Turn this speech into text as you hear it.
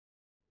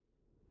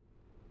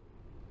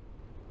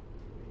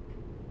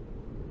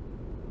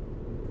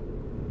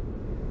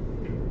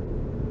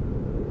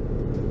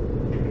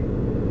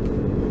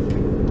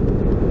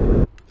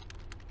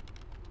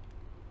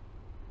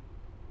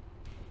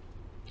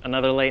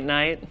Another late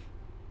night?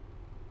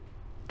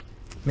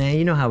 Man,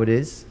 you know how it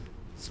is.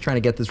 Just trying to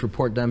get this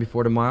report done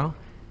before tomorrow.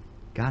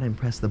 Gotta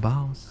impress the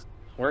boss.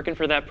 Working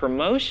for that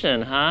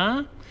promotion,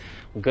 huh?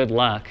 Well, good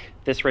luck.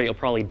 This rate, you'll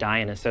probably die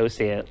an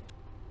associate.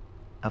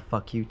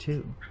 Fuck you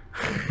too.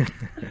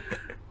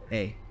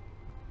 Hey,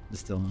 you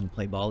still want to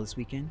play ball this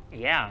weekend?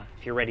 Yeah,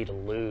 if you're ready to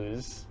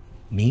lose.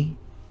 Me?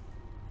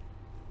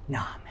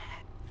 Nah,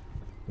 man.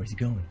 Where's he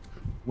going?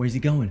 Where's he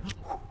going?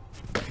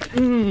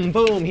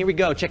 Boom, here we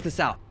go. Check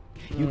this out.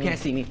 You can't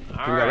see me.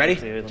 Here we go, ready?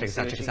 Dude, check this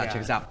out, check this out,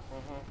 check this out.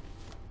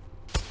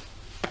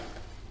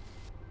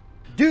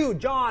 Dude,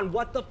 John,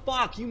 what the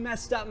fuck? You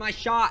messed up my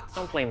shots.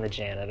 Don't blame the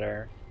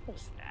janitor.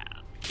 What's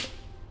that?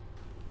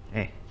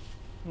 Hey.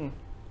 Do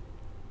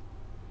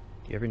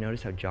you ever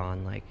notice how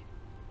John, like,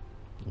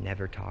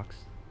 never talks?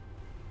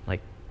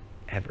 Like,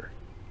 ever.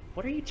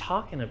 What are you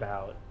talking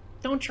about?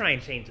 Don't try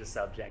and change the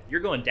subject. You're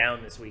going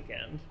down this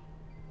weekend.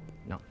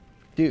 No.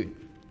 Dude,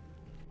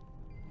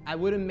 I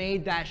would have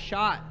made that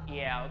shot.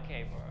 Yeah,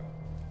 okay, bro.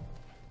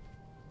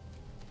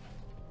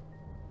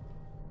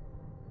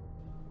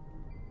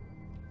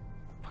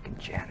 Fucking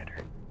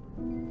janitor.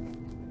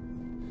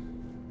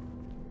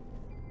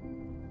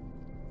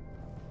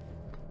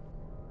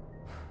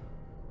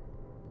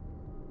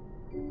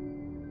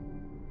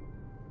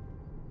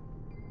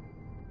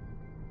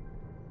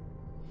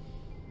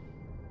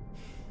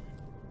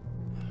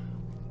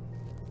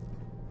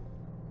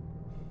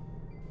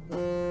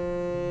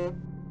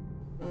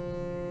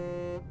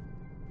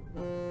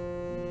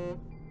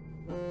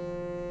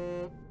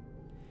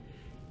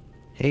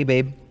 Hey,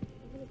 babe.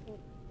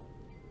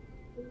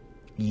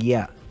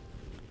 Yeah,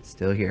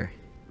 still here.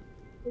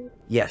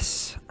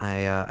 Yes,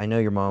 I know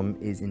your mom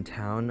is in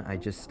town. I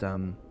just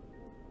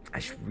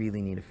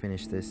really need to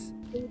finish this.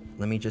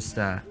 Let me just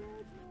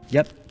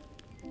yep,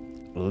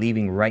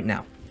 leaving right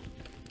now.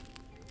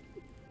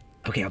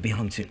 Okay, I'll be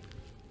home soon.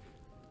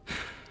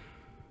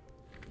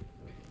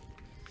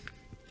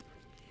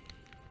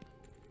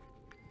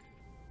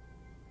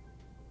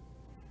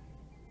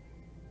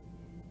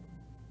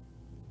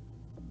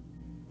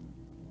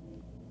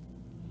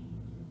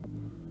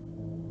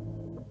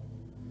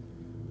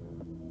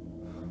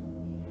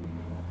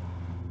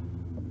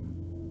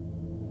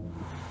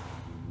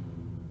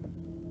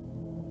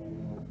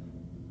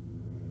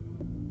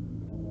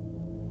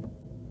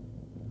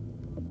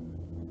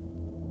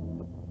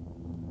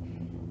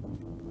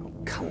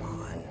 Come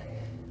on.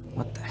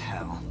 What the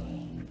hell?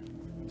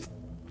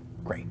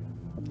 Great.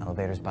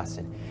 Elevator's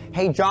busted.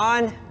 Hey,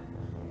 John?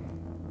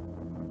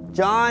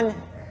 John?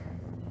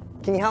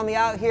 Can you help me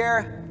out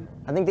here?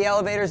 I think the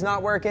elevator's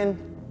not working.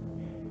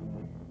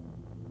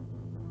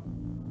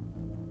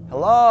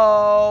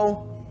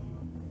 Hello?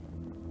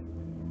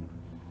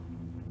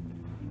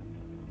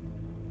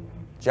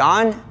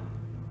 John?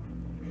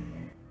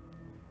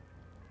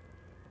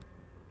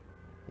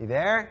 You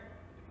there?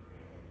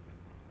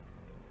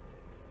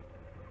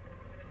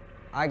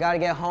 I gotta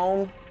get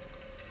home.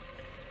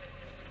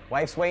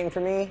 Wife's waiting for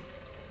me.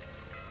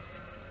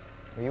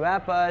 Where you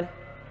at, bud?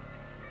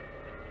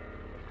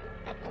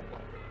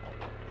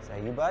 Is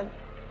that you, bud?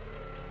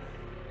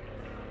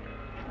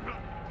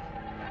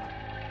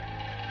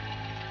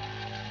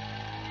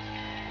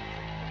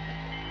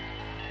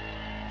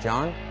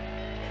 John?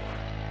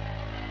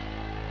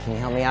 Can you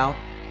help me out?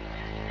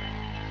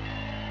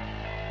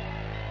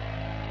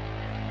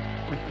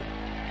 I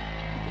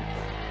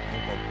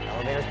think the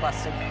elevator's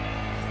busted.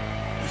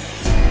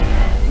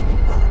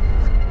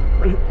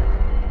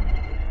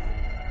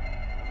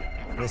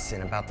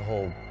 Listen, about the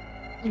whole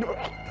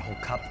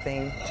cup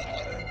thing.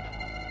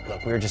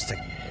 Look, we were just a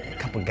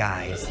couple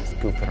guys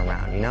goofing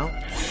around, you know?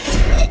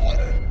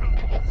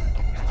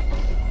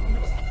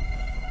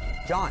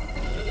 John,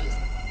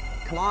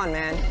 come on,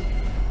 man.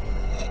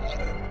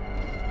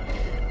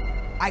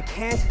 I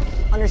can't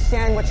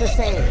understand what you're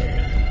saying.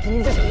 Can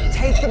you just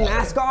take the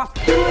mask off?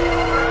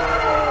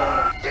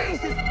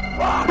 Jesus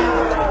fuck!